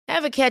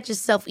Ever catch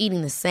yourself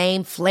eating the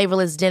same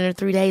flavorless dinner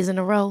 3 days in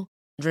a row?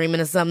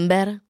 Dreaming of something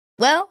better?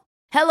 Well,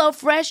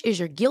 HelloFresh is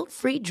your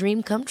guilt-free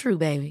dream come true,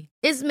 baby.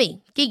 It's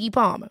me, Keke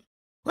Palmer.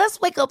 Let's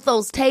wake up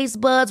those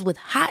taste buds with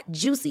hot,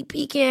 juicy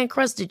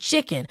pecan-crusted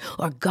chicken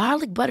or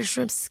garlic butter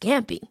shrimp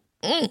scampi.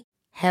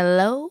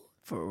 Hello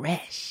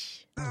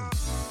Fresh.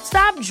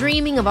 Stop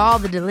dreaming of all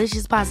the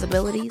delicious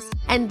possibilities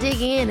and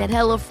dig in at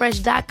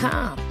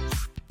HelloFresh.com.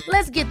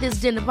 Let's get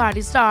this dinner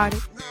party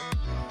started.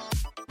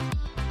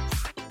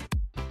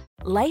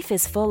 Life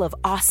is full of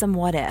awesome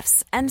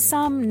what-ifs, and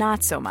some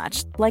not so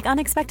much, like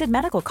unexpected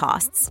medical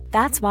costs.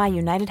 That's why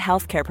United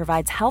Healthcare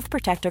provides Health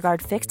Protector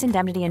Guard fixed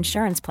indemnity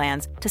insurance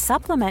plans to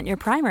supplement your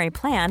primary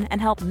plan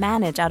and help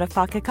manage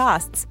out-of-pocket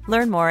costs.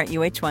 Learn more at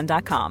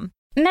UH1.com.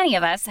 Many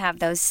of us have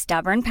those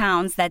stubborn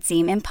pounds that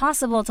seem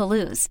impossible to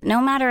lose,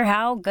 no matter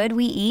how good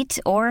we eat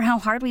or how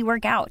hard we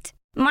work out.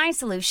 My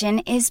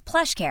solution is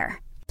PlushCare.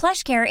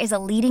 PlushCare is a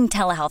leading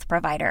telehealth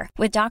provider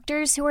with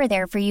doctors who are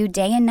there for you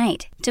day and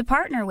night to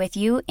partner with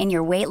you in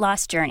your weight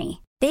loss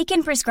journey. They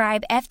can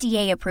prescribe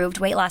FDA-approved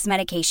weight loss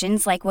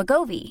medications like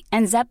Wegovy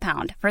and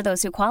Zepbound for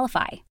those who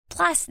qualify.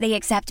 Plus, they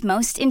accept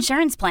most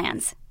insurance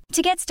plans.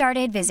 To get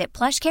started, visit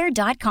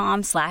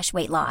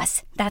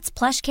plushcare.com/weightloss. That's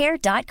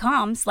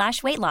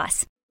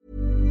plushcare.com/weightloss.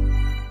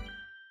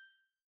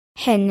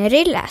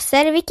 Henry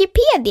läser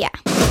Wikipedia.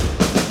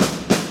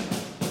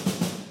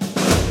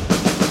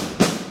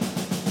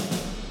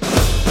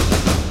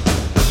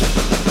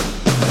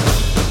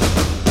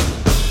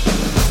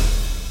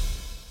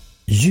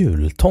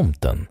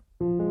 Jultomten.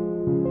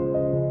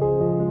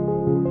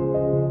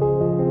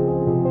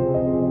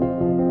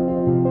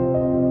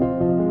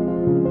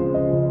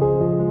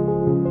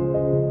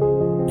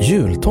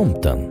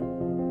 Jultomten,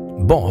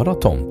 bara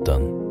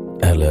tomten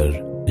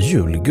eller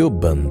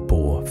julgubben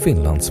på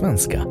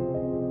finlandssvenska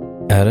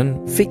är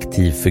en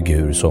fiktiv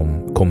figur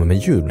som kommer med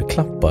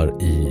julklappar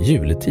i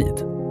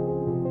juletid.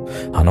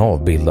 Han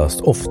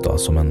avbildas ofta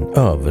som en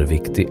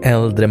överviktig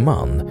äldre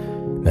man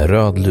med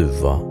röd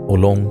luva och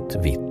långt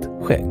vitt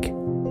skägg.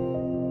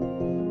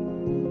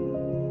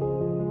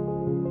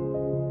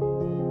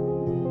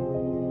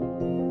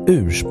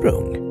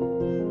 Ursprung.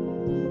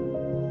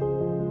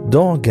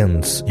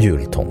 Dagens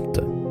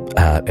jultomte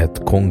är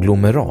ett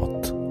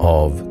konglomerat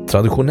av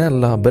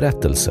traditionella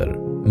berättelser,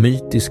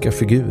 mytiska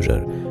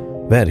figurer,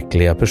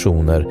 verkliga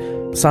personer,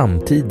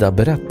 samtida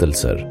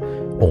berättelser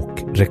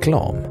och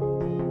reklam.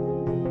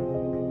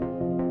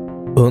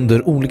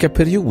 Under olika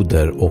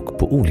perioder och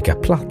på olika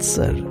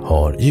platser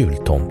har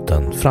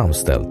jultomten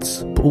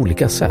framställts på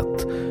olika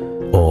sätt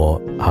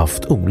och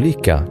haft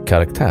olika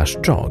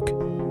karaktärsdrag.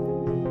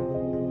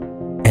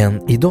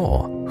 Än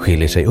idag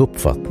skiljer sig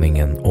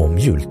uppfattningen om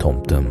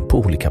jultomten på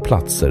olika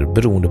platser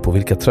beroende på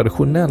vilka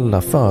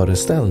traditionella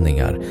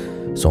föreställningar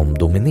som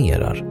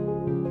dominerar.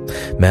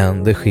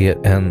 Men det sker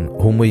en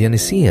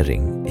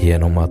homogenisering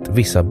genom att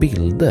vissa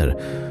bilder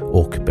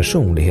och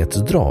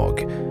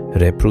personlighetsdrag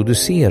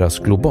reproduceras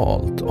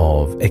globalt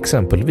av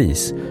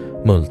exempelvis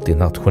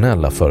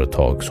multinationella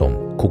företag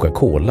som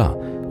Coca-Cola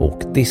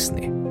och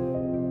Disney.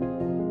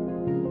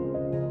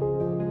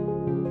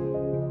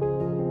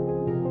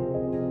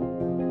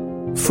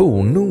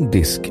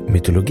 Fornnordisk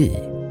mytologi.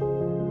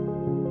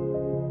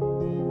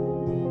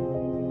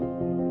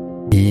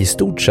 I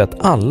stort sett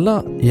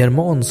alla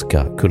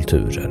germanska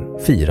kulturer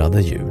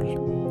firade jul,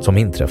 som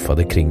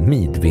inträffade kring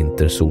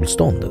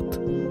midvintersolståndet.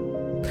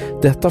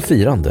 Detta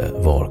firande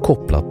var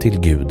kopplat till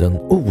guden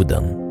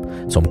Oden,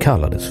 som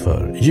kallades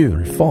för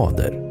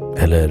julfader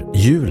eller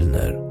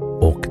julner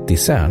och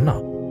Diserna.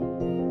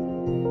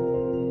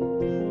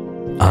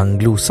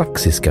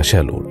 Anglosaxiska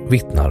källor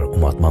vittnar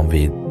om att man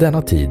vid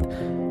denna tid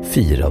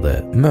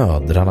firade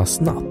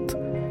mödrarnas natt,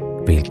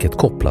 vilket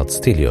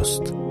kopplats till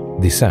just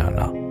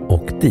Diserna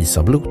och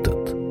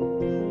Disablotet.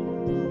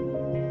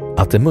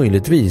 Att det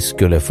möjligtvis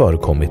skulle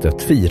förekommit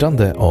ett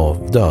firande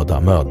av döda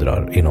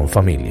mödrar inom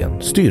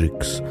familjen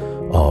styrks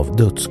av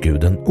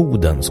dödsguden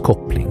Odens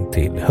koppling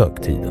till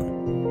högtiden.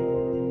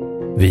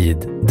 Vid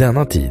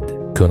denna tid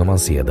kunde man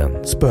se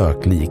den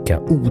spöklika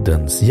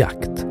Odens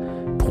jakt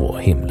på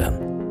himlen.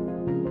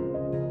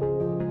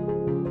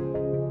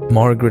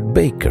 Margaret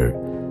Baker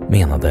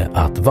menade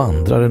att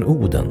vandraren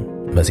Oden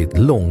med sitt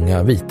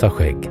långa vita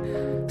skägg,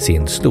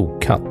 sin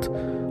slokhatt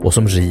och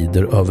som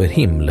rider över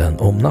himlen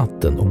om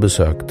natten och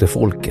besökte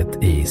folket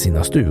i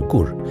sina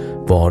stugor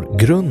var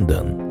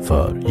grunden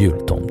för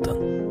jultomten.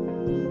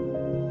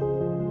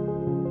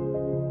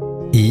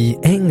 I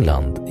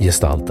England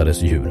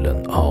gestaltades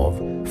julen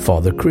av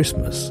Father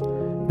Christmas,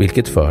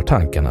 vilket för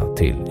tankarna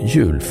till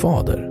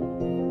julfader.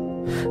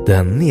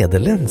 Den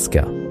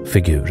nederländska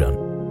figuren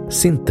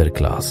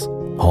Sinterklaas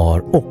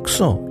har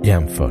också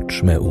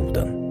jämförts med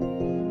Oden.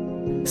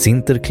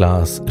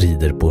 Sinterklaas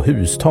rider på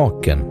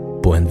hustaken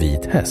på en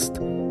vit häst.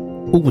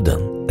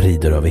 Oden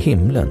rider över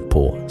himlen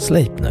på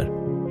Sleipner.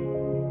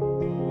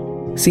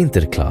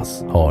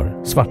 Sinterklaas har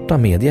svarta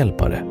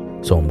medhjälpare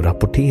som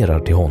rapporterar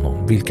till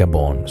honom vilka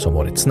barn som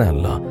varit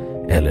snälla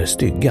eller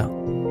stygga.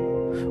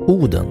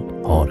 Oden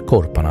har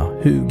korparna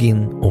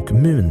Hugin och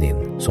Munin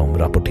som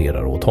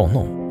rapporterar åt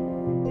honom.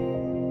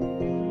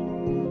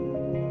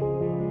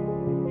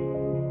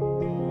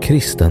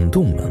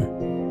 Kristendomen.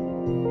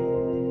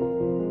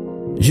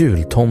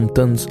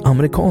 Jultomtens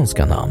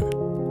amerikanska namn,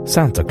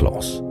 Santa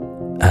Claus,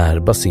 är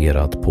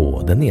baserat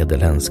på den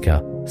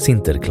nederländska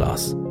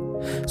Sinterklaas,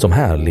 som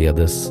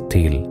härledes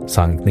till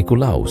Sankt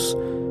Nikolaus,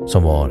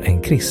 som var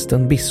en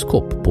kristen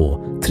biskop på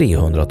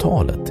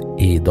 300-talet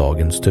i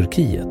dagens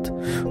Turkiet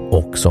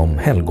och som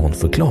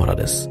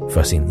helgonförklarades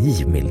för sin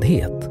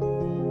givmildhet.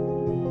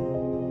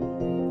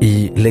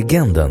 I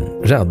legenden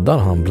räddar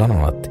han bland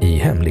annat i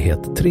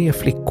hemlighet 3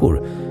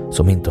 flickor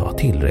som inte har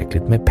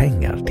tillräckligt med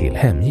pengar till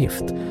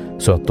hemgift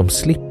så att de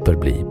slipper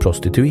bli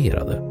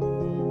prostituerade.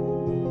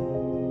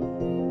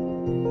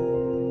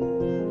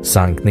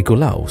 Sankt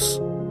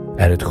Nikolaus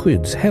är ett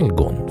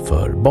skyddshelgon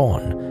för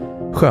barn,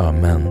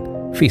 sjömän,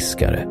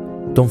 fiskare,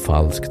 de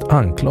falskt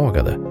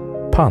anklagade,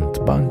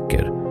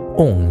 pantbanker,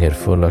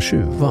 ångerfulla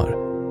tjuvar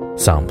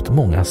samt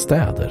många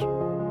städer.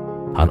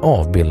 Han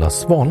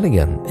avbildas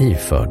vanligen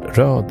iförd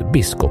röd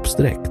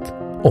biskopsdräkt,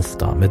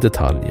 ofta med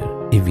detaljer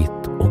i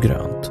vitt och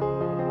grönt.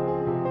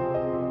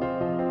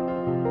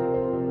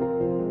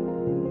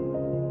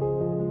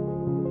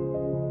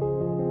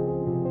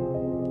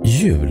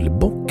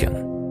 Julbocken.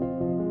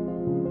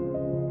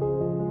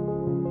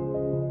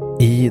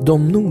 I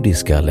de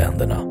nordiska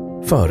länderna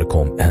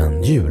förekom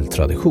en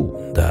jultradition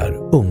där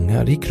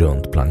ungar gick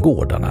runt bland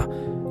gårdarna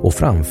och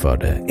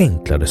framförde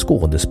enklare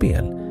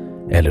skådespel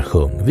eller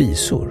sjöng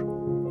visor.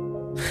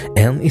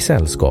 En i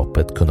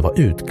sällskapet kunde vara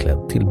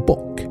utklädd till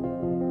bock,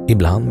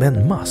 ibland med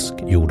en mask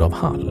gjord av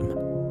halm.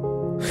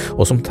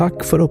 Och som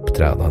tack för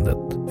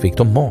uppträdandet fick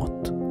de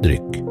mat,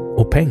 dryck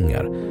och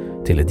pengar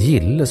till ett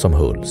gille som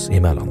hölls i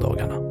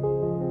mellandagarna.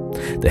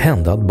 Det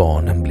hände att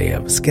barnen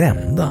blev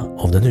skrämda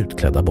av den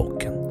utklädda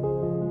bocken.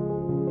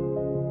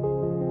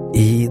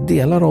 I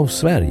delar av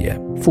Sverige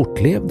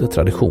fortlevde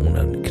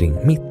traditionen kring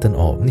mitten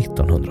av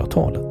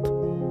 1900-talet.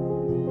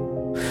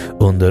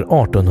 Under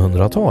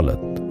 1800-talet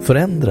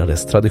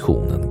förändrades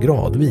traditionen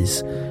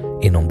gradvis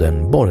inom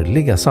den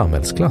borgerliga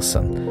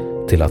samhällsklassen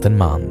till att en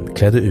man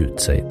klädde ut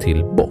sig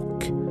till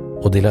bock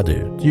och delade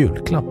ut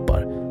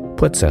julklappar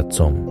på ett sätt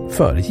som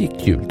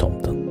föregick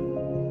jultomten.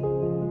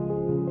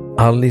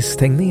 Alice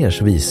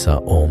Tegnérs visa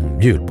om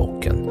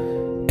julbocken,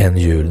 En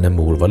jul när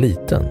mor var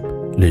liten,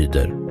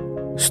 lyder: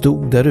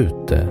 stod där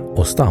ute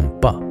och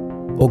stampa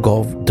och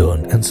gav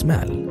dörren en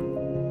smäll.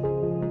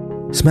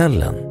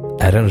 Smällen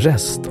är en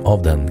rest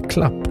av den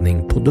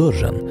klappning på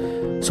dörren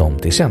som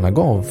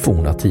tillkännagav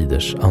forna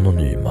tiders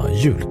anonyma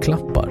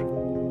julklappar.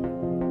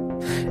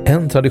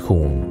 En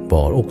tradition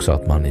var också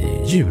att man i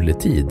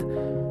juletid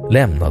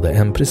lämnade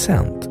en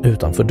present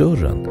utanför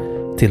dörren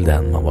till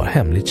den man var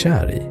hemligt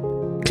kär i,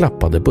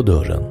 klappade på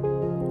dörren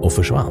och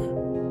försvann.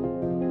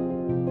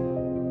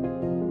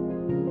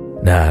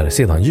 När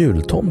sedan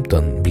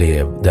jultomten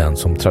blev den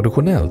som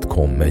traditionellt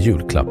kom med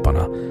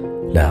julklapparna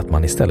lät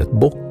man istället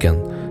bocken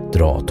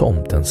dra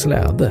tomtens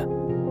släde,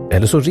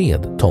 eller så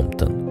red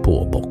tomten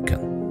på bocken.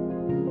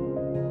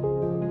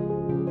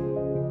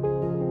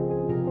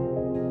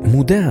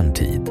 Modern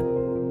tid.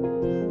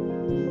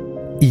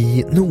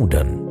 I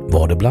Norden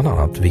var det bland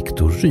annat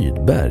Viktor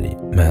Rydberg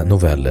med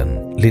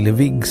novellen Lille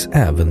Viggs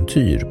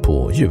äventyr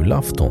på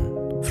julafton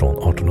från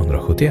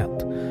 1871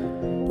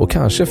 och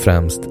kanske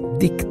främst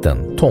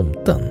dikten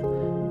Tomten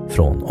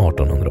från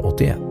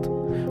 1881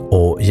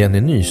 och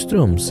Jenny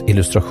Nyströms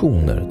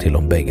illustrationer till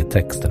de bägge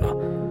texterna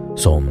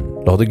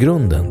som lade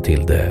grunden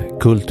till det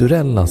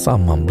kulturella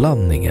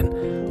sammanblandningen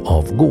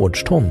av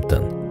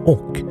gårdstomten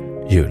och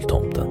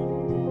jultomten.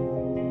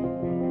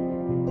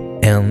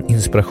 En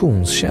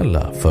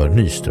inspirationskälla för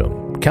Nyström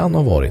kan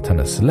ha varit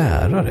hennes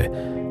lärare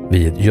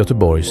vid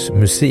Göteborgs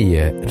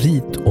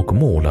rit- och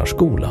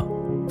målarskola,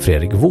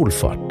 Fredrik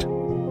Wolfart,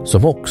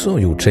 som också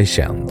gjort sig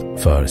känd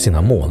för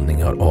sina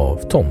målningar av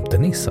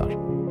tomtenissar.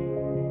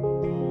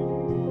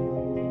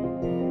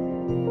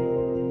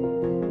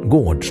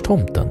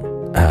 Gårdstomten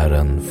är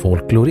en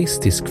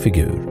folkloristisk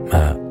figur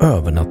med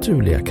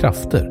övernaturliga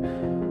krafter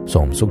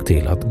som såg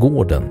till att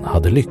gården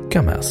hade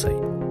lycka med sig,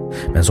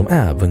 men som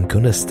även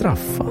kunde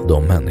straffa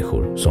de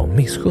människor som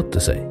misskötte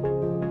sig.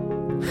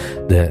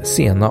 Det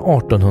sena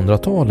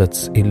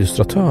 1800-talets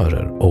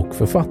illustratörer och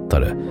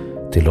författare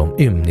till de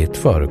ymnigt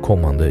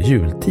förekommande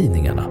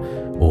jultidningarna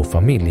och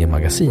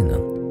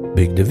familjemagasinen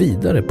byggde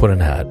vidare på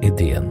den här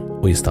idén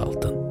och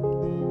gestalten.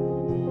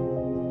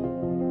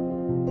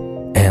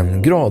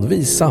 En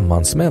gradvis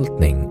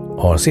sammansmältning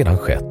har sedan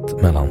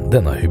skett mellan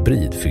denna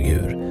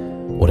hybridfigur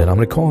och den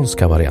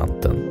amerikanska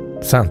varianten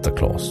Santa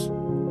Claus,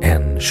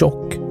 en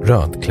tjock,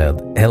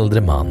 rödklädd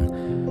äldre man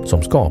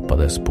som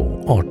skapades på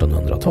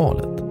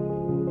 1800-talet.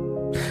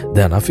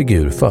 Denna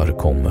figur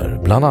förekommer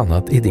bland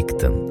annat i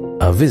dikten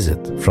A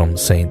Visit from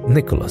Saint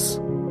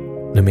Nicholas,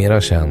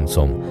 numera känd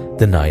som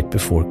The Night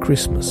Before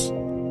Christmas,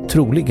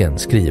 troligen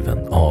skriven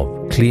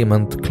av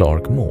Clement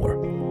Clark Moore,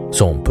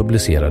 som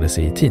publicerades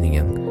i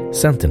tidningen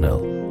Sentinel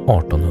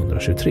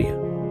 1823.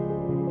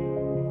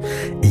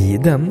 I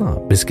denna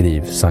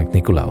beskrivs Sankt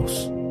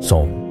Nikolaus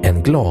som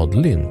en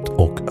gladlynt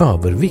och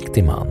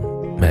överviktig man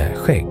med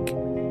skägg,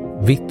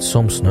 vitt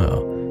som snö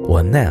och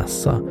en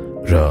näsa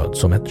röd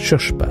som ett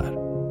körsbär,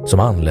 som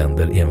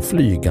anländer i en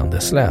flygande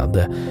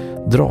släde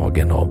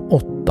dragen av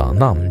 8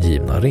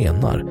 namngivna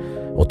renar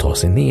och tar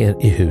sig ner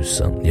i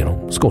husen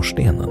genom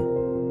skorstenen.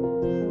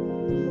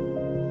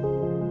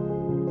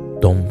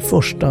 De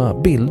första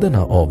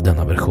bilderna av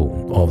denna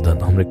version av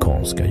den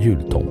amerikanska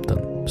jultomten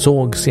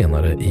såg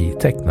senare i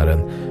tecknaren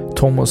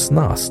Thomas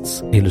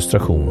Nasts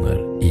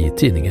illustrationer i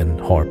tidningen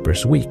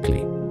Harper's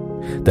Weekly,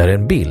 där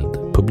en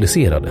bild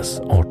publicerades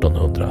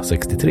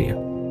 1863.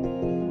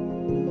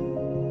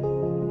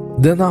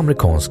 Den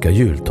amerikanska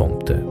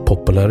jultomte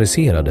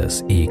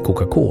populariserades i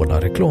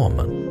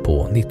Coca-Cola-reklamen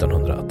på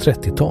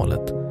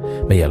 1930-talet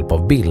med hjälp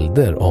av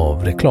bilder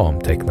av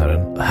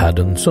reklamtecknaren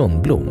Haddon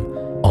Sundblom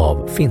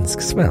av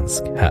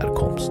finsk-svensk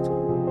härkomst.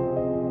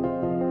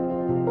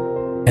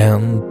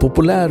 En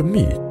populär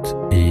myt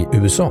i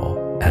USA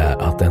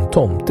är att en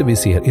tomte vi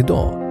ser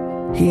idag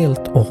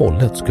helt och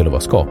hållet skulle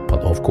vara skapad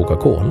av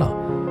Coca-Cola,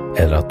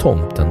 eller att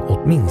tomten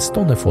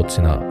åtminstone fått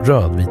sina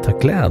rödvita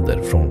kläder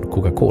från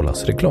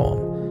Coca-Colas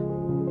reklam.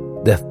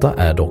 Detta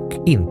är dock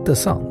inte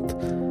sant.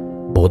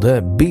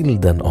 Både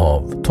bilden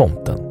av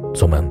tomten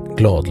som en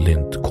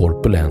gladlynt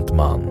korpulent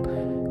man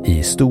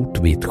i stort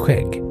vitt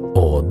skägg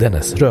och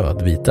dennes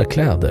rödvita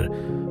kläder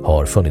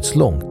har funnits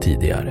långt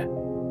tidigare.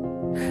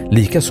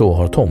 Likaså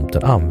har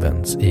tomten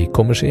använts i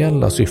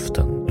kommersiella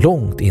syften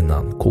långt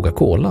innan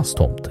Coca-Colas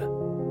tomte.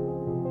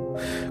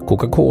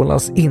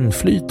 Coca-Colas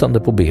inflytande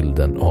på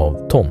bilden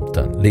av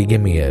tomten ligger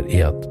mer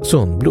i att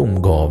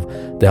Sundblom gav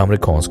det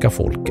amerikanska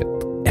folket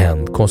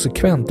en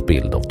konsekvent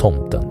bild av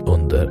tomten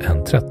under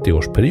en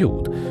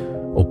 30-årsperiod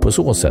och på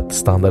så sätt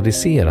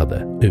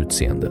standardiserade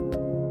utseendet.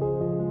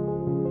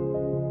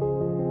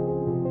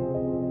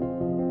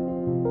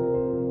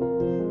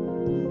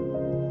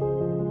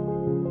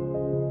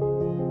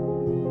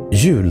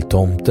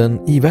 Jultomten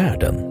i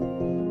världen.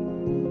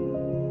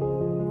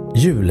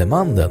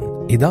 Julemanden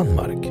i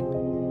Danmark.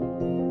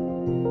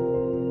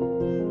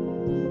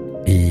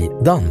 I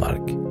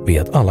Danmark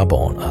vet alla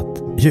barn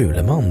att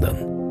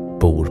julemanden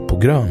bor på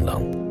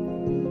Grönland.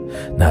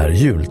 När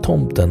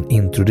jultomten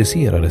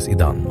introducerades i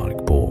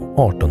Danmark på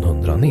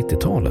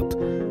 1890-talet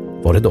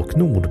var det dock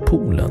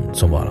Nordpolen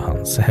som var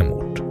hans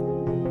hemort.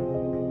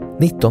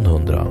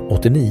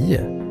 1989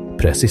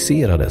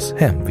 preciserades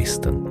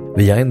hemvisten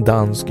via en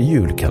dansk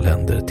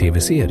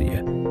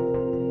julkalender-tv-serie.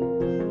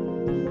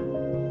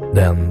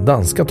 Den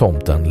danska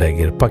tomten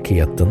lägger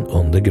paketen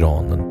under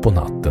granen på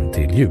natten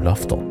till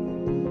julafton.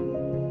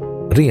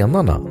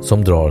 Renarna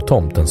som drar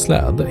tomtens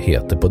släde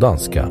heter på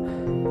danska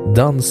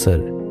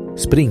Danser,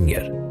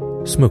 Springer,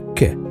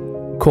 Smucke,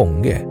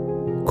 Konge,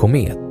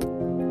 Komet,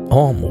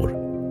 Amor,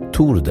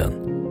 Torden,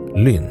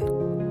 Lynn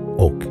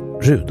och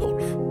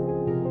Rudolf.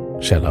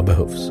 Källa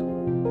behövs.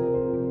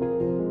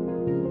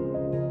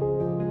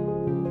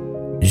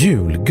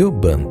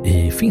 Julgubben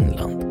i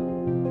Finland.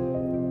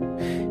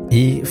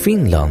 I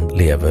Finland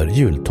lever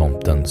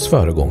jultomtens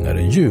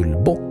föregångare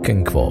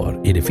julbocken kvar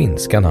i det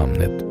finska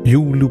namnet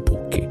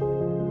Joulupukki.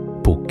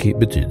 Pukki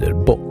betyder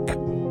bock.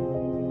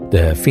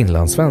 Det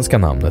finlandssvenska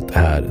namnet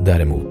är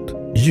däremot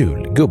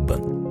julgubben.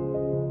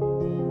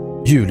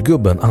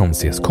 Julgubben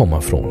anses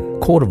komma från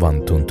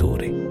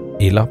Korvantunturi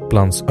i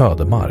Lapplands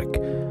ödemark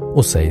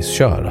och sägs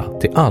köra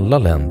till alla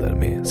länder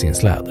med sin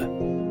släde.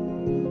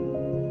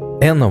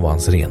 En av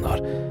hans renar,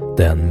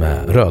 den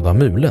med röda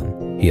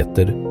mulen,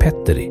 heter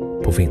Petteri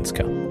på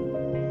finska.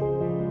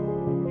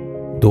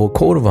 Då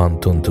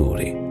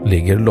Korvantunturi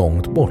ligger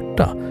långt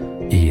borta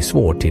i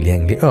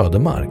svårtillgänglig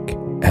ödemark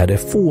är det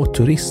få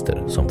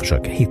turister som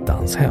försöker hitta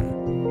hans hem.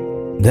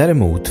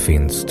 Däremot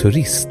finns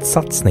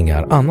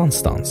turistsatsningar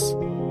annanstans,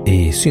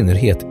 i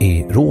synnerhet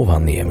i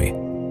Rovaniemi,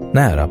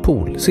 nära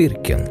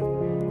polcirkeln,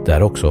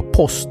 där också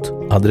post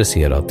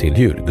adresserad till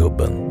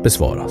julgubben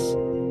besvaras.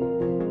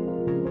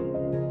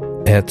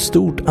 Ett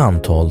stort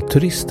antal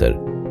turister,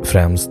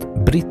 främst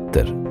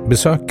britter,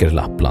 besöker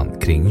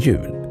Lappland kring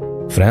jul,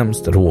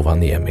 främst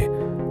Rovaniemi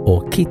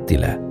och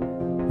Kittilä,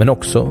 men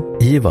också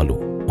Ivalo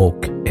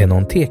och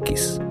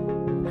Enontekis.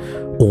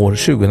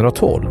 År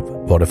 2012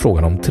 var det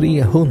frågan om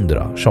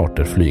 300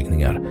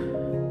 charterflygningar,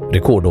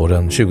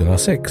 rekordåren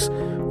 2006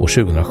 och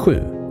 2007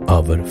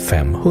 över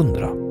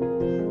 500.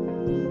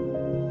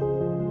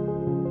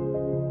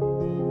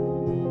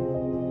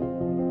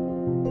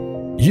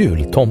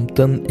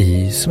 Jultomten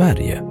i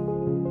Sverige.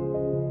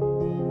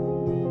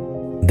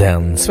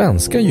 Den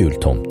svenska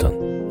jultomten,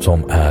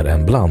 som är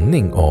en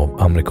blandning av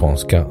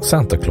amerikanska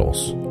Santa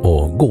Claus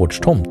och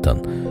gårdstomten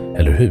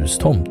eller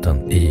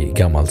hustomten i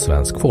gammal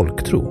svensk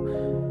folktro,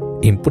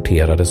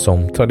 importerades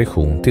som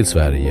tradition till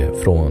Sverige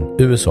från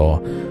USA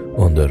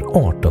under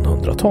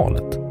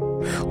 1800-talet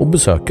och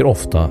besöker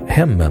ofta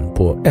hemmen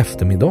på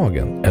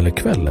eftermiddagen eller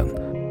kvällen.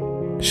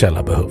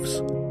 Källa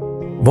behövs.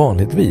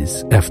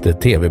 Vanligtvis efter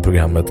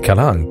tv-programmet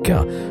Kalle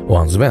Anka och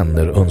hans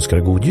vänner önskar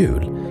god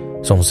jul,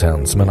 som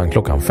sänds mellan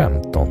klockan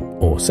 15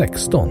 och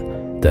 16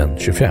 den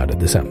 24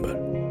 december.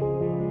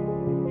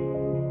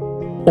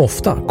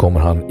 Ofta kommer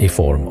han i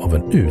form av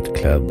en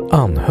utklädd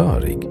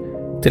anhörig,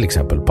 till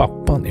exempel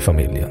pappan i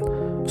familjen,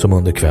 som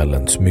under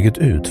kvällen smugit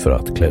ut för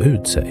att klä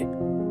ut sig.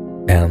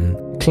 En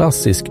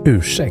klassisk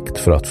ursäkt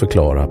för att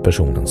förklara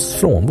personens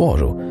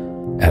frånvaro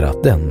är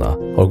att denna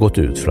har gått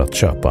ut för att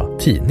köpa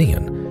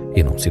tidningen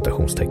inom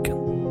citationstecken.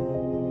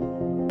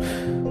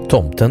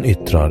 Tomten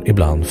yttrar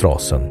ibland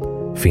frasen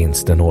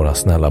 "Finns det några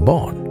snälla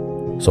barn?"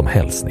 som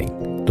hälsning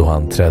då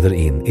han träder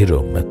in i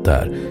rummet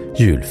där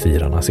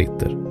julfirarna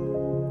sitter.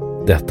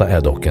 Detta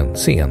är dock en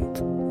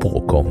sent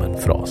påkommen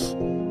fras.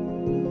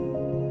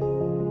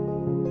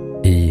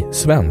 I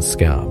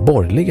svenska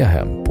borgerliga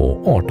hem på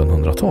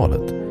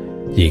 1800-talet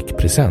gick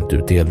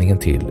presentutdelningen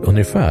till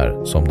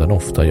ungefär som den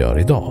ofta gör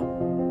idag.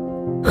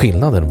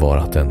 Skillnaden var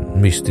att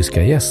den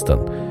mystiska gästen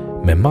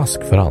med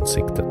mask för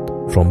ansiktet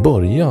från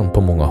början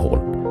på många håll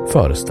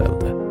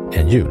föreställde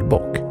en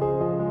julbock.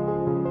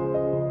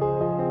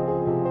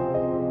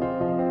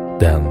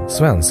 Den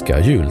svenska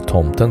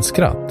jultomtens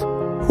skratt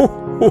ho,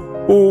 ho,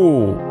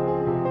 ho,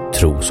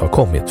 tros ha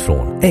kommit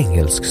från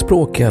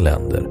engelskspråkiga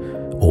länder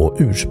och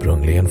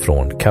ursprungligen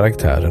från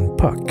karaktären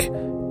Puck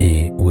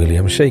i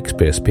William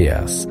Shakespeares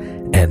pjäs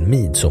En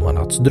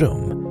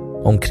midsommarnattsdröm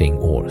omkring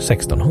år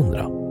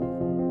 1600.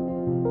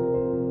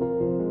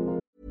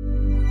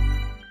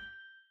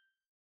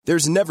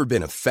 There's never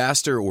been a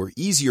faster or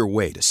easier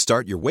way to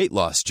start your weight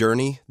loss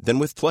journey than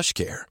with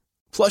PlushCare.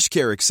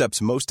 PlushCare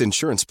accepts most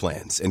insurance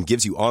plans and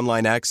gives you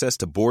online access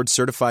to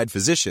board-certified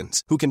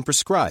physicians who can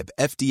prescribe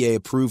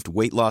FDA-approved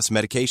weight loss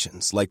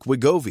medications like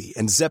Wegovy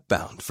and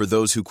Zepbound for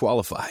those who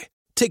qualify.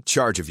 Take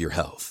charge of your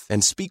health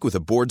and speak with a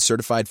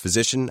board-certified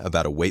physician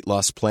about a weight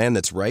loss plan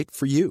that's right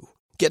for you.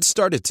 Get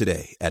started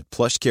today at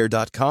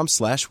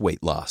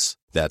plushcare.com/weightloss.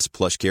 That's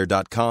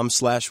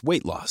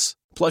plushcare.com/weightloss.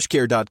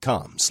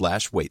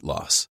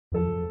 plushcare.com/weightloss.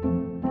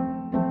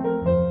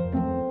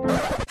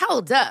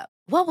 Hold up.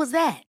 What was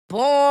that?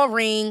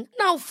 Boring.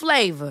 No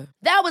flavor.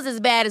 That was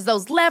as bad as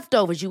those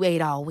leftovers you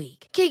ate all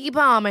week. Keke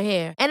Palmer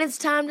here, and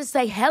it's time to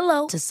say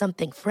hello to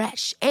something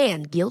fresh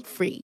and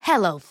guilt-free.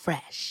 Hello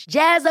Fresh.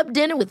 Jazz up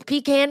dinner with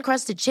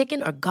pecan-crusted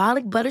chicken or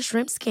garlic butter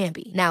shrimp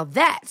scampi. Now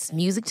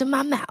that's music to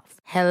my mouth.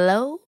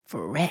 Hello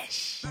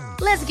Fresh.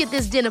 Let's get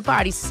this dinner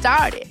party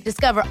started.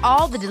 Discover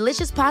all the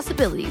delicious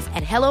possibilities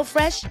at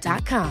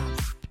hellofresh.com.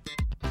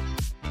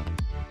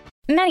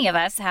 Many of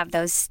us have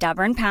those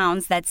stubborn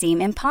pounds that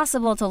seem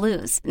impossible to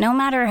lose, no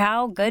matter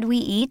how good we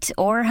eat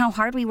or how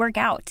hard we work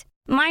out.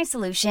 My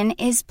solution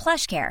is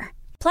PlushCare.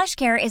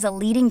 PlushCare is a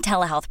leading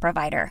telehealth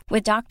provider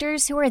with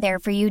doctors who are there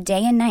for you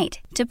day and night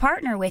to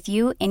partner with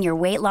you in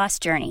your weight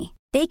loss journey.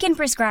 They can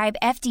prescribe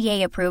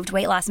FDA-approved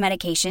weight loss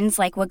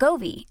medications like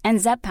Wegovy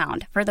and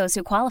Zepbound for those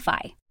who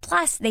qualify.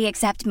 Plus, they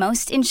accept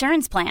most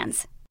insurance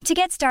plans. To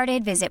get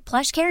started, visit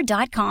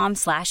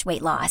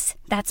plushcare.com/weightloss.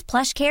 That's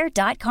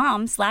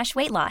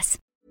plushcare.com/weightloss.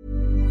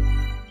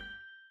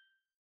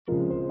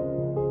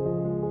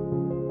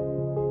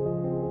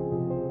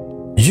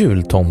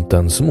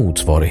 Jultomtens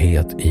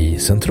motsvarighet i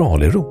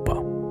Centraleuropa.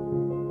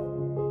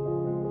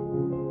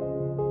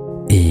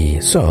 I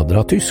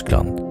södra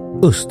Tyskland,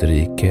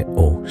 Österrike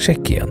och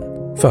Tjeckien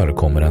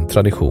förekommer en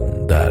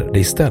tradition där det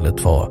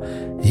istället var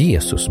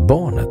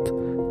Jesusbarnet,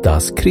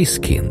 das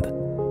Christkind,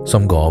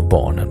 som gav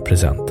barnen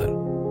presenter.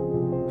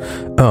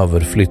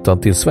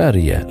 Överflyttad till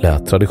Sverige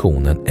lät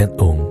traditionen en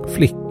ung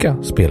flicka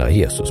spela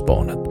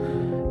Jesusbarnet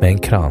med en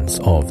krans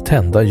av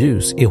tända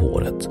ljus i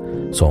håret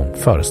som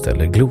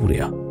föreställer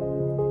Gloria.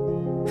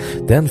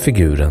 Den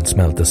figuren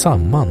smälte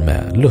samman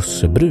med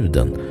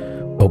lussebruden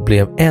och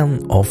blev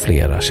en av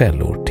flera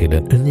källor till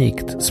den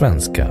unikt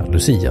svenska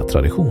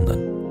Lucia-traditionen.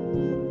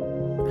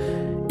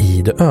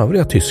 I det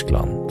övriga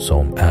Tyskland,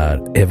 som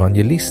är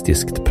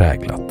evangelistiskt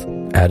präglat,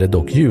 är det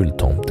dock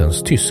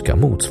jultomtens tyska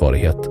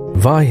motsvarighet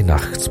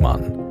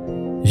Weihnachtsmann,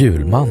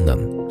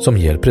 julmannen, som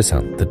ger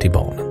presenter till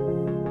barnen.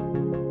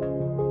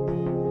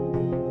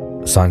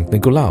 Sankt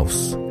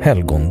Nikolaus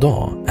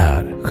helgondag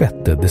är 6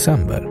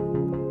 december.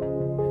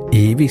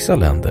 I vissa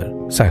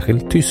länder,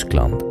 särskilt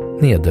Tyskland,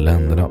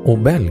 Nederländerna och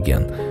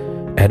Belgien,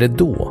 är det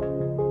då,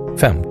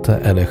 5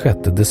 eller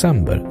 6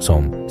 december,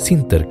 som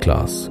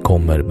Sinterklaas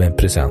kommer med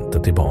presenter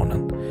till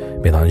barnen,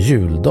 medan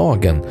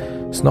juldagen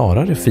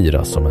snarare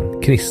firas som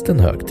en kristen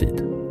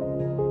högtid.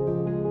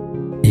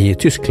 I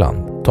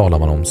Tyskland talar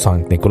man om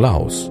Sankt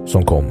Nikolaus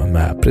som kommer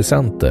med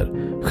presenter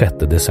 6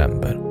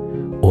 december,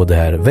 och det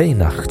är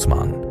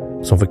Weihnachtsmann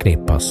som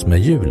förknippas med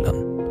julen.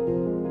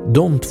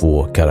 De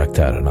två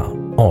karaktärerna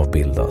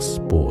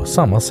avbildas på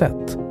samma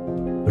sätt,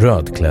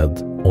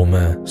 rödklädd och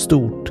med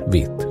stort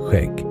vitt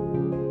skägg.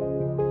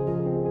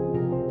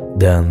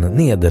 Den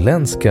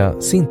nederländska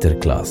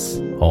Sinterklaas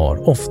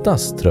har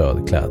oftast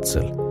röd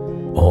klädsel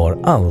och har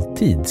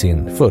alltid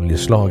sin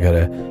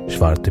följeslagare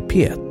Zwarte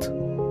Piet,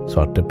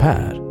 Svarte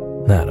Per,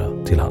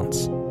 nära till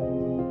hands.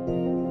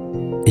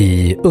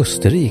 I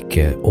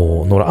Österrike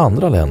och några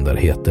andra länder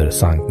heter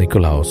Sankt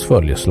Nikolaus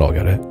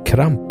följeslagare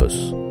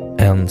Krampus,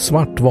 en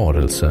svart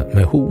varelse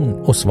med horn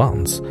och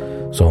svans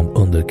som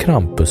under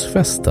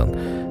Krampusfesten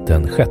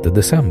den 6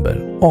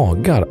 december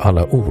agar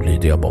alla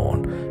olydiga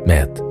barn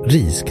med ett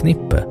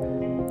risknippe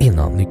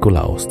innan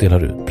Nikolaus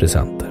delar ut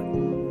presenter.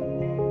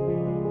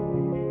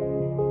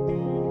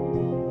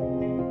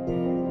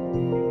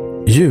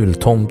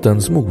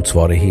 Jultomtens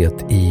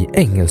motsvarighet i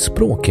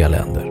engelskspråkiga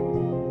länder.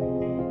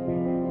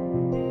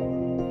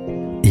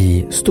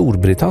 I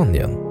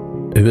Storbritannien,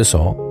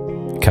 USA,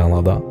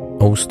 Kanada,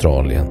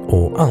 Australien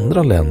och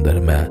andra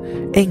länder med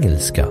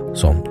engelska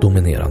som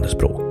dominerande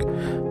språk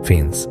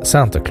finns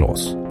Santa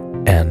Claus,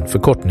 en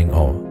förkortning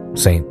av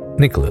Saint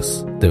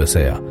Nicholas, det vill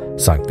säga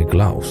Sankt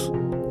Nikolaus,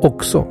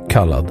 också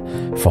kallad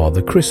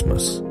Father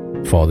Christmas,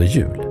 Fader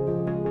Jul.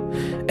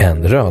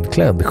 En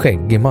rödklädd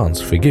skäggig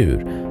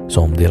mansfigur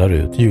som delar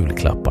ut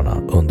julklapparna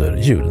under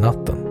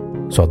julnatten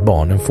så att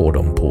barnen får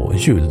dem på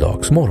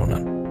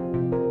juldagsmorgonen.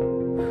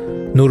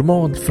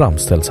 Normalt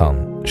framställs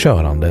han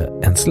körande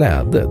en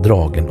släde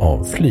dragen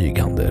av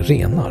flygande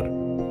renar.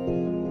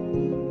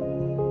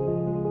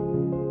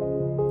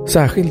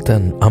 Särskilt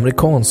den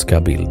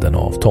amerikanska bilden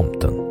av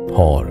tomten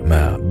har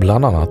med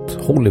bland annat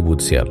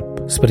Hollywoods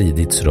hjälp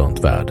spridits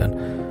runt världen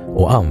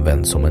och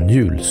används som en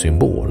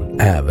julsymbol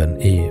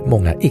även i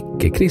många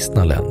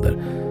icke-kristna länder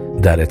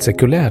där ett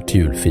sekulärt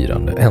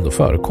julfirande ändå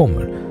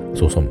förekommer,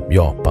 såsom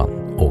Japan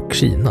och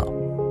Kina.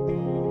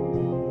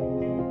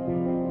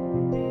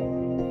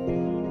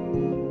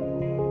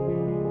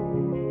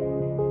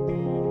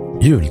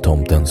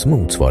 Jultomtens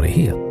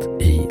motsvarighet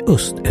i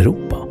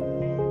Östeuropa.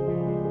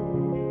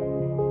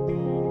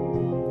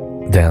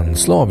 Den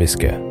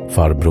slaviske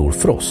farbror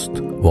Frost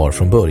var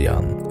från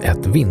början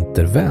ett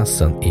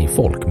vinterväsen i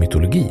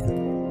folkmytologin.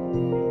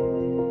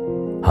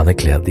 Han är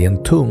klädd i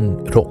en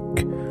tung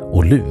rock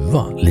och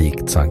luva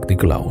likt Sankt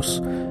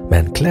Nikolaus,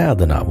 men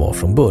kläderna var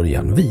från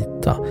början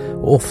vita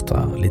och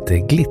ofta lite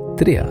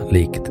glittriga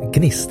likt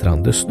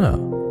gnistrande snö.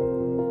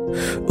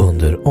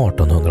 Under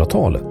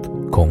 1800-talet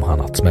kom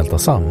han att smälta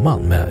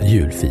samman med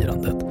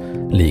julfirandet,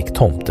 likt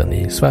tomten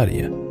i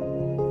Sverige.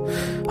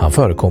 Han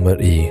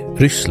förekommer i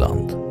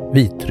Ryssland,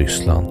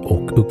 Vitryssland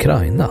och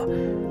Ukraina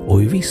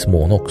och i viss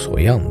mån också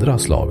i andra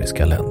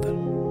slaviska länder.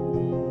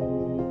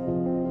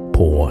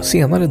 På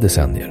senare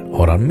decennier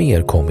har han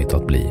mer kommit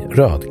att bli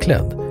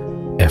rödklädd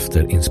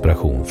efter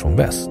inspiration från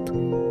väst.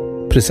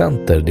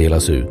 Presenter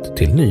delas ut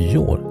till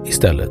nyår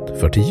istället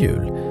för till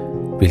jul,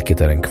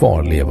 vilket är en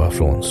kvarleva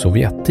från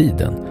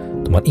Sovjettiden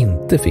då man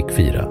inte fick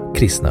fira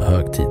kristna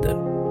högtider.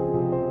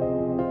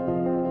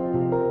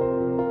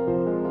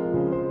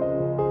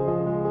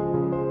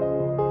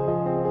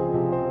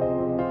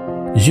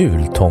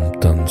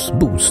 Jultomtens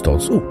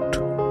bostadsort.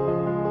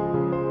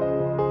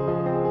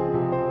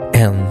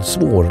 En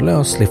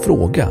svårlöslig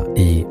fråga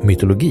i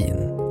mytologin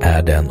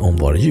är den om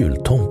var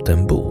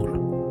jultomten bor.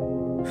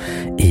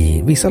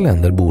 I vissa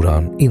länder bor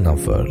han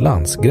innanför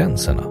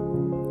landsgränserna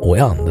och i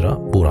andra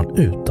bor han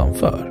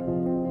utanför.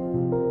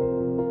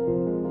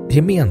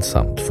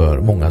 Gemensamt för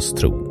mångas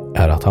tro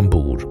är att han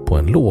bor på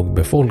en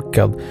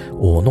lågbefolkad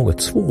och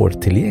något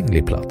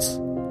svårtillgänglig plats.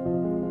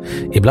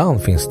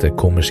 Ibland finns det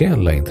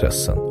kommersiella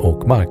intressen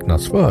och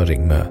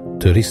marknadsföring med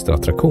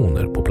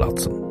turistattraktioner på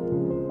platsen.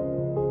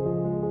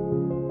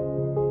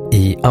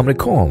 I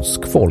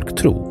amerikansk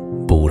folktro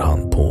bor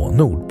han på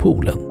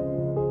Nordpolen.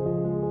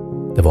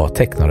 Det var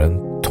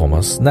tecknaren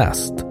Thomas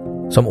Nast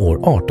som år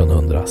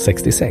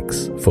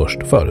 1866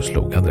 först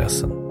föreslog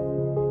adressen.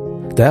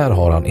 Där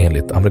har han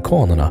enligt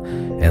amerikanerna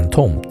en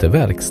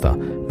tomteverkstad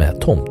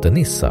med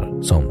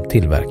tomtenissar som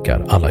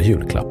tillverkar alla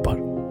julklappar.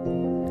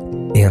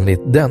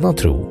 Enligt denna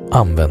tro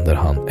använder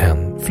han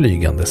en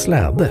flygande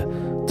släde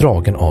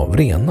dragen av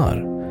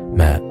renar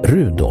med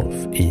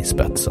Rudolf i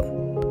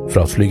spetsen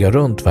för att flyga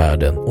runt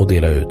världen och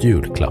dela ut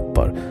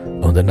julklappar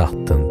under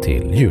natten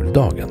till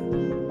juldagen.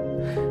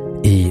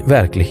 I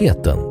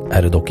verkligheten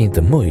är det dock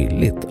inte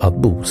möjligt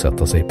att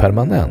bosätta sig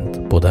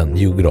permanent på den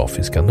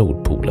geografiska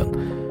Nordpolen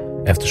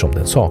eftersom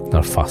den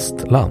saknar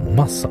fast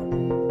landmassa.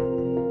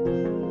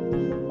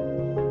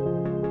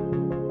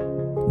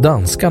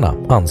 Danskarna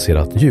anser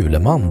att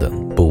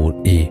julemanden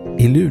bor i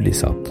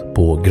Ilulissat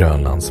på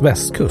Grönlands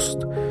västkust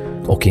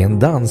och i en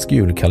dansk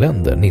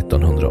julkalender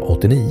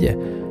 1989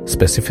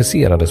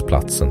 specificerades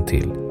platsen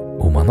till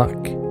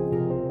Uummannaq.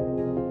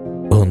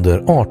 Under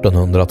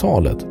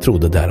 1800-talet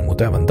trodde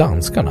däremot även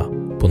danskarna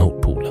på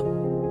Nordpolen.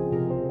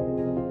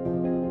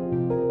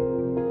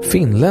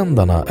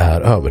 Finländarna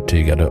är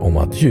övertygade om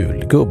att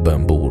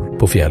julgubben bor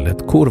på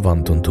fjället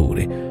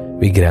Korvantunturi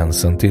vid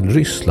gränsen till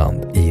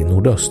Ryssland i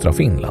nordöstra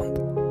Finland.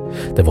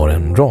 Det var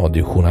en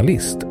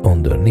radiojournalist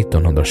under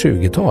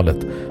 1920-talet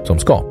som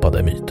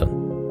skapade myten.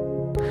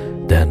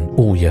 Den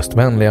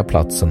ogästvänliga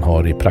platsen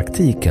har i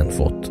praktiken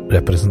fått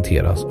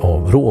representeras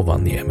av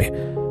Rovaniemi,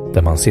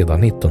 där man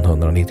sedan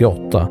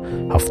 1998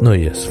 haft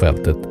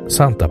nöjesfältet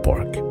Santa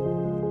Park.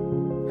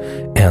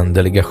 En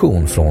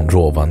delegation från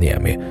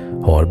Rovaniemi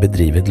har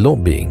bedrivit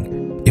lobbying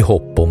i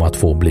hopp om att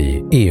få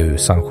bli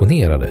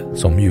EU-sanktionerade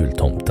som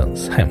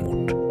jultomtens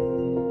hemort.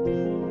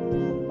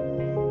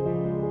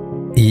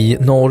 I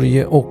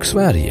Norge och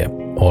Sverige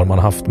har man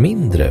haft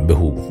mindre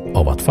behov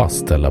av att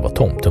fastställa var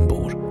tomten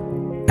bor,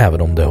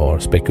 även om det har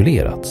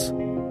spekulerats.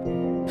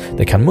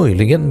 Det kan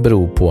möjligen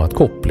bero på att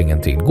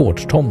kopplingen till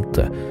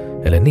gårdstomte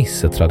eller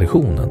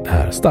nissetraditionen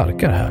är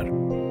starkare här.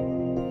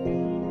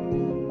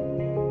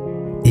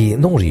 I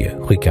Norge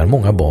skickar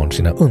många barn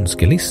sina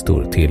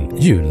önskelistor till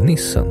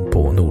julnissen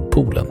på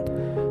Nordpolen,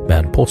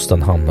 men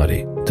posten hamnar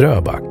i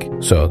Drøbak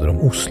söder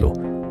om Oslo.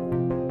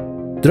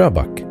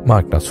 Drøbak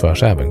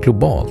marknadsförs även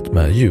globalt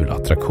med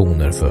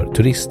julattraktioner för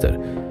turister.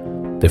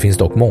 Det finns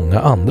dock många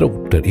andra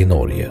orter i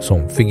Norge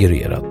som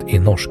figurerat i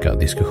norska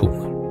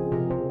diskussioner.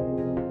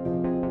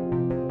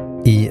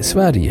 I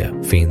Sverige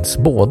finns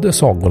både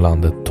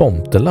sagolandet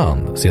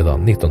Tomteland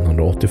sedan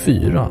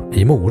 1984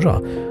 i Mora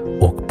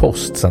och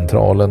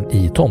postcentralen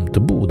i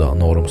Tomteboda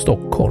norr om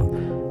Stockholm,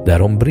 där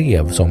de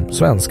brev som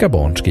svenska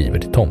barn skriver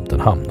till tomten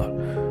hamnar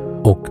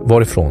och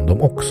varifrån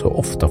de också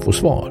ofta får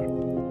svar.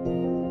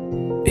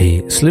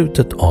 I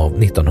slutet av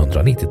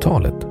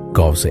 1990-talet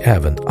gav sig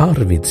även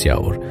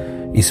Arvidsjaur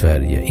i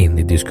Sverige in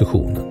i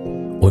diskussionen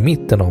och i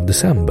mitten av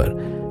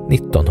december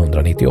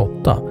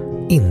 1998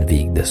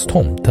 invigdes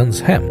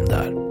tomtens hem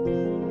där.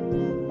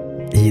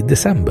 I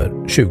december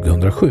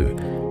 2007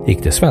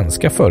 gick det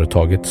svenska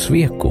företaget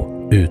Sweco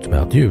ut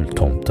med att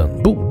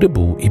jultomten borde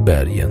bo i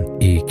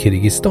bergen i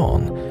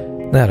Kirgisistan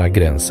nära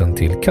gränsen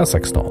till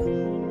Kazakstan.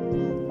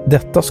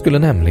 Detta skulle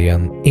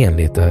nämligen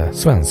enligt det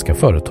svenska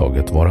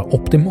företaget vara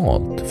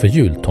optimalt för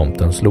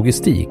jultomtens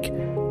logistik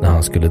när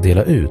han skulle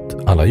dela ut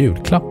alla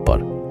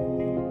julklappar.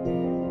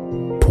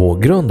 På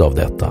grund av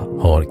detta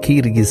har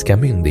kirgiska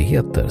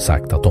myndigheter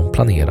sagt att de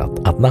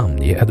planerat att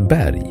namnge ett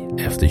berg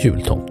efter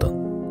jultomten.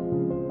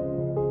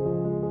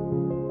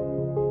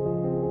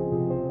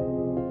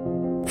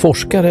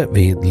 Forskare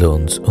vid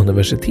Lunds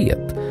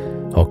universitet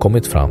har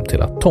kommit fram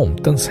till att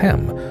tomtens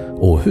hem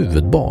och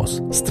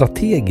huvudbas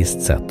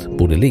strategiskt sett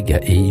borde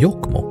ligga i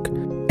Jokkmokk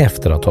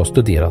efter att ha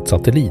studerat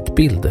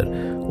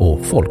satellitbilder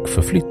och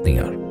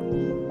folkförflyttningar.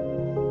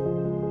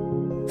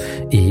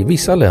 I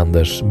vissa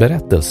länders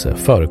berättelse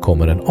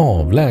förekommer en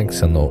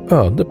avlägsen och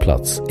öde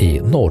plats i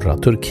norra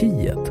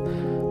Turkiet,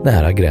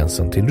 nära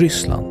gränsen till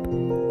Ryssland.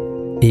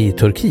 I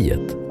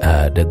Turkiet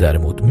är det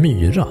däremot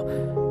Myra,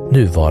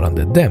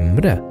 nuvarande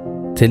Demre,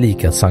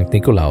 tillika Sankt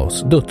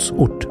Nikolaus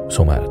dödsort,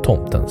 som är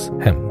tomtens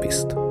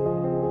hemvist.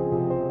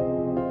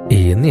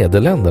 I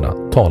Nederländerna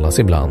talas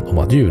ibland om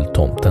att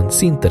jultomten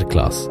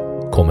Sinterklaas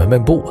kommer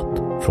med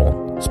båt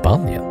från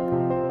Spanien.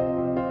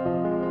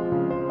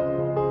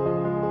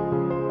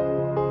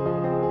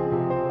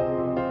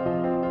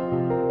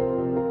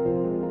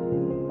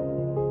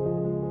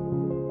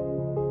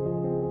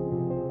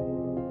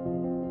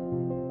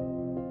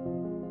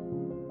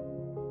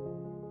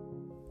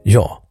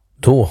 Ja,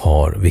 då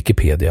har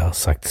Wikipedia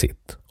sagt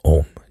sitt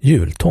om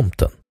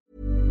jultomten.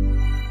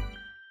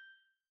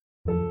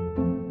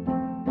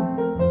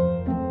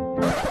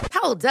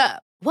 Hold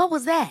up. What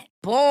was that?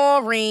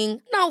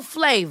 Boring. No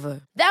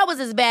flavor. That was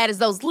as bad as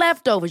those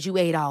leftovers you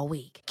ate all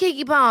week.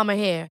 Keke Palmer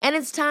here, and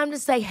it's time to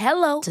say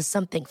hello to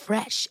something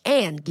fresh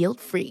and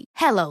guilt-free.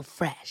 Hello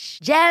Fresh.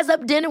 Jazz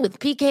up dinner with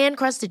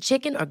pecan-crusted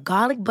chicken or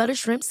garlic butter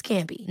shrimp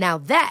scampi. Now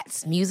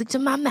that's music to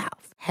my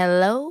mouth.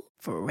 Hello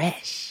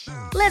Fresh.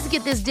 Let's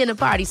get this dinner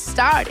party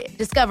started.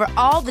 Discover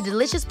all the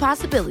delicious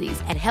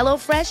possibilities at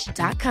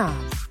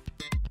hellofresh.com.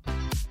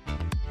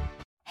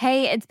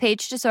 Hey, it's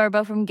Paige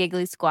DeSorbo from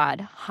Giggly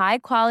Squad. High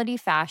quality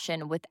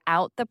fashion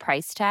without the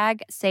price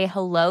tag. Say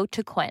hello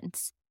to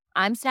Quince.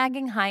 I'm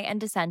snagging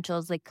high-end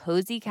essentials like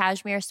cozy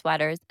cashmere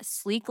sweaters,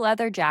 sleek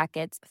leather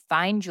jackets,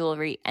 fine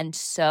jewelry, and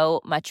so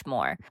much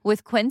more.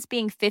 With Quince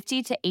being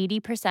 50 to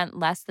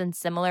 80% less than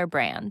similar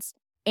brands.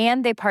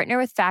 And they partner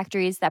with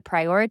factories that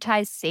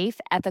prioritize safe,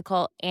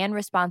 ethical, and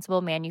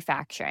responsible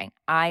manufacturing.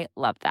 I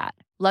love that.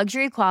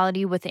 Luxury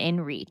quality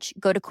within reach.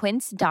 Go to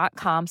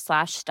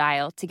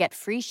quince.com/style to get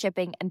free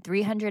shipping and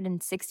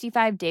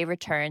 365-day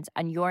returns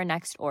on your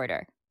next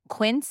order.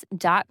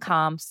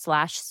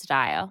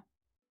 Quince.com/style.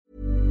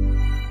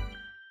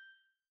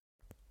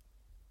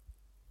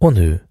 Och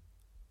nu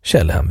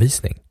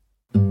källhänvisning.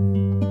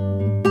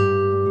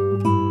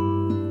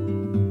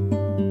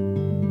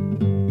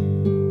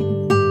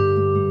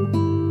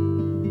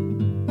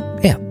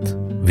 1.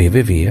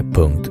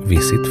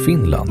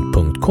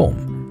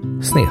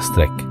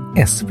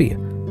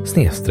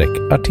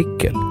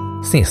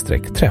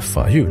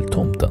 www.visitfinland.com/sv/artikel/träffa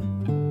jultomten.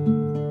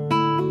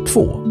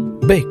 2.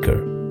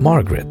 Baker,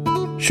 Margaret,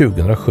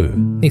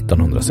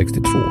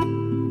 2007-1962.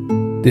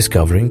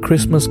 Discovering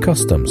Christmas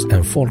Customs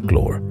and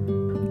Folklore.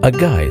 A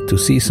Guide to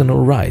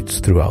Seasonal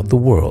Rites Throughout the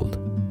World.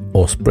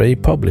 Osprey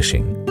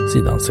Publishing,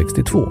 sidan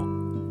 62.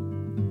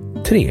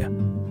 3.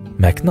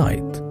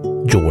 McKnight,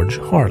 George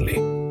Harley,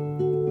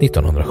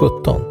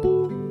 1917.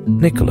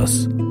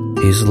 Nicholas,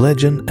 His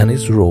Legend and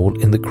His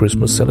Role in the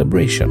Christmas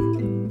Celebration.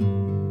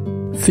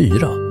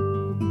 4.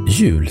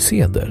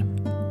 Julseder.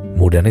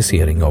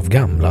 Modernisering av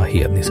gamla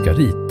hedniska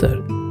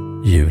riter.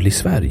 Jul i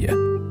Sverige.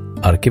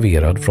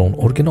 Arkiverad från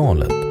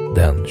originalet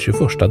den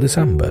 21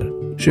 december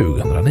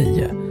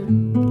 2009.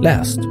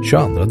 Läst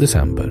 22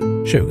 december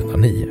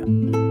 2009.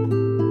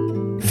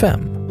 5.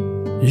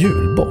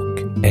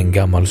 Julbock, en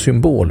gammal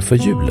symbol för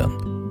julen.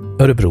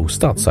 Örebro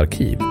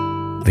stadsarkiv,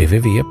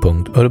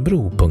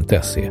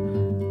 www.örebro.se.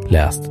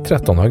 Läst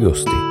 13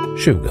 augusti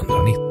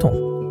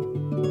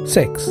 2019.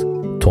 6.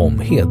 Tom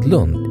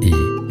Hedlund i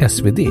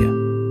SvD.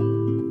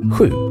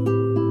 7.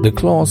 The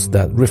Class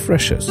That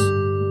Refreshes,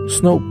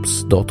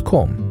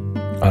 Snopes.com.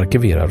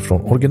 Arkiverad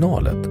från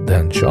originalet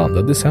den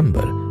 22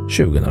 december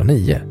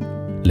 2009.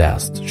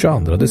 Läst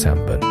 22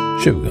 december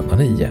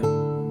 2009.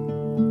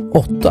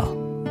 8.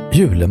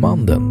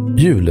 Julemanden,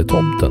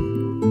 Juletomten,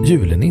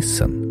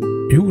 Julenissen,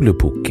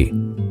 Julepukki.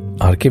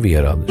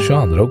 Arkiverad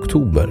 22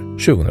 oktober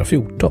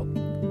 2014.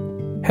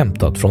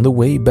 Hämtat från The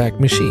Wayback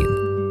Machine,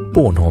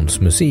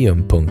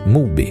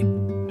 Bornholmsmuseum.mobi.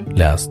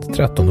 Läst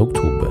 13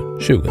 oktober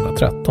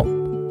 2013.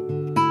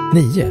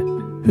 9.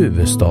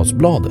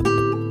 Huvudstadsbladet,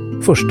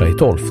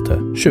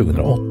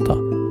 1/12/2008.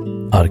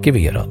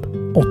 Arkiverad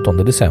 8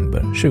 december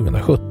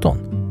 2017.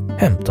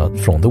 Hämtat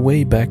från The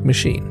Wayback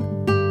Machine.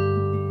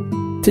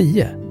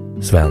 10.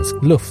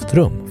 Svenskt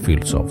luftrum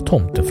fylls av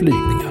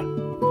tomteflygningar.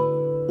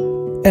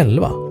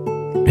 11.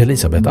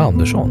 Elisabeth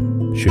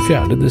Andersson,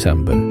 24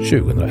 december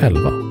 2011.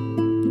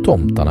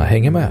 Tomtarna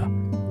hänger med.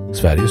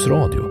 Sveriges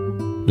Radio.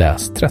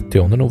 Läs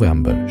 30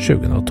 november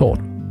 2012.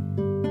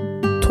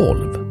 12.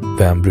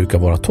 Vem brukar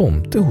vara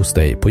tomte hos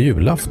dig på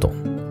julafton?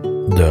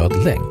 Död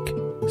länk.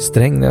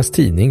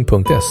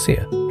 Strängnästidning.se.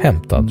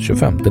 Hämtad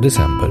 25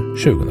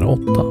 december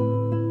 2008.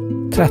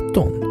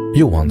 13.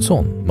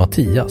 Johansson,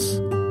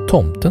 Mattias.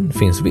 Tomten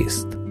finns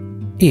visst.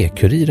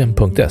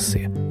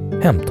 ekuriren.se.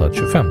 Hämtad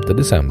 25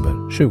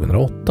 december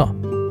 2008.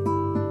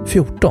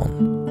 14.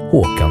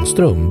 Håkan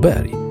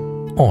Strömberg,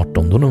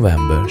 18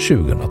 november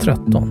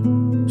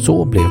 2013.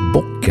 Så blev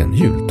bocken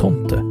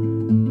jultomte.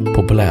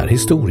 Populär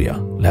historia,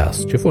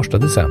 läst 21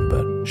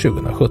 december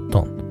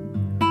 2017.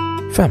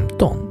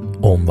 15.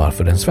 Om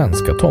varför den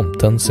svenska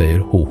tomten säger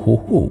ho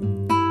ho ho.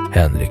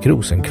 Henrik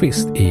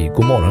Rosenqvist i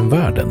Godmorgon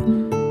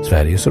Världen,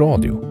 Sveriges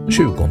Radio,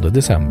 20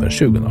 december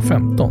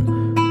 2015.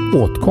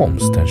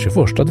 Åtkomst den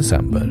 21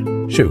 december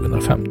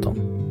 2015.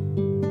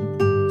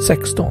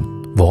 16.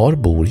 Var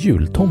bor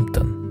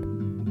jultomten?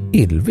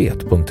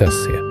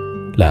 Ilvet.se.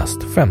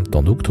 Läst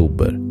 15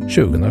 oktober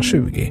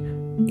 2020.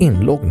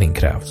 Inloggning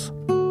krävs.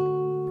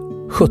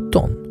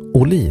 17.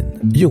 Olin,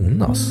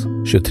 Jonas,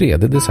 23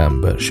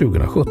 december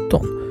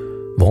 2017.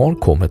 Var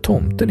kommer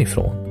tomten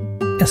ifrån?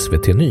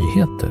 SVT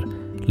Nyheter.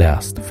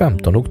 Läst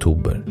 15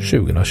 oktober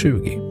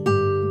 2020.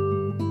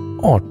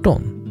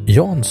 18.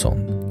 Jansson,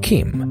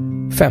 Kim,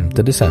 5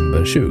 december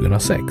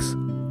 2006.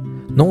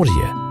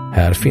 Norge,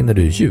 här finner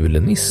du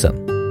julenissen.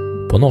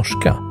 På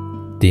norska,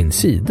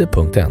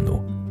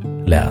 dinside.no.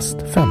 Läst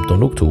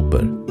 15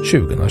 oktober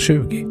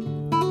 2020.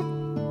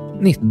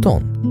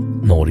 19.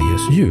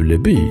 Norges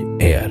juleby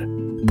är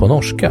på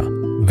norska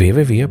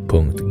www.gd.no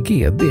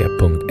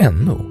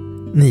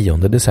 9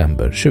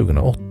 december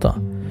 2008.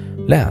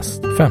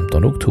 Läst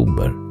 15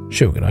 oktober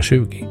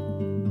 2020.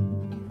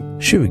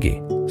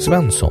 20.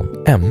 Svensson,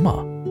 Emma.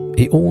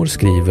 I år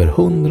skriver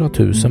 100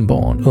 000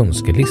 barn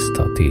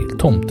önskelista till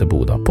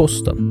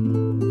Tomteboda-posten.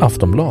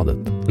 Aftonbladet,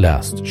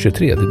 läst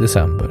 23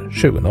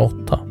 december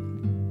 2008.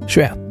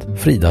 21.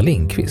 Frida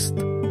Lindqvist,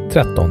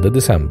 13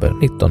 december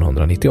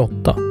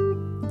 1998.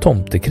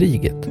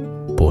 Tomtekriget,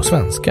 på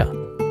svenska.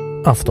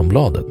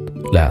 Aftonbladet,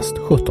 läst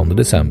 17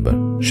 december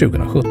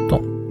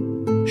 2017.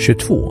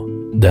 22.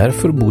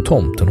 Därför bor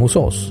tomten hos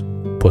oss,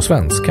 på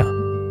svenska.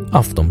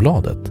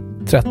 Aftonbladet,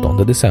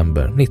 13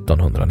 december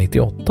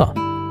 1998.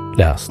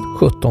 Läst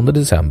 17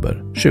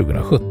 december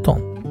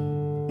 2017.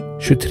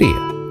 23.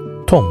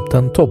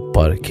 Tomten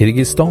toppar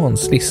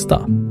Kirgistans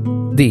lista.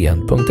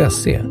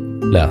 DN.se.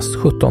 Läst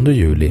 17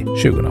 juli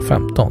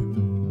 2015.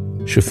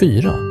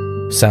 24.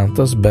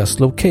 Santa's best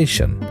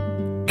location.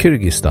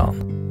 Kyrgyzstan.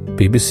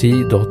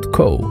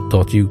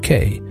 bbc.co.uk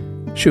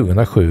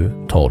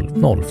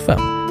 2007-12-05.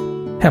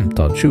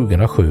 Hämtad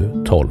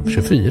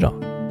 2007-12-24.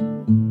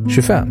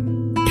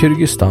 25.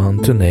 Kyrgyzstan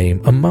to name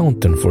a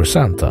mountain for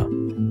Santa.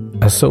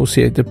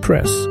 Associated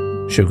Press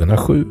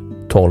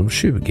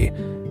 2007-12-20.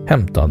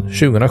 Hämtad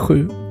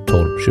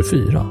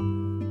 2007-12-24.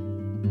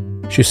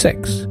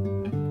 26.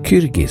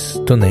 Kyrgyz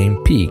to name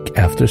peak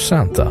after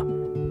Santa.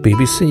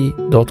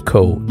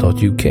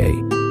 bbc.co.uk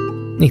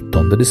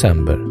 19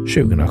 december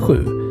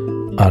 2007.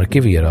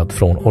 Arkiverad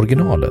från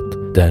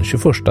originalet den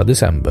 21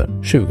 december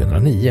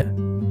 2009.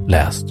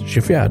 Läst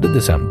 24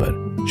 december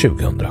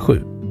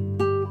 2007.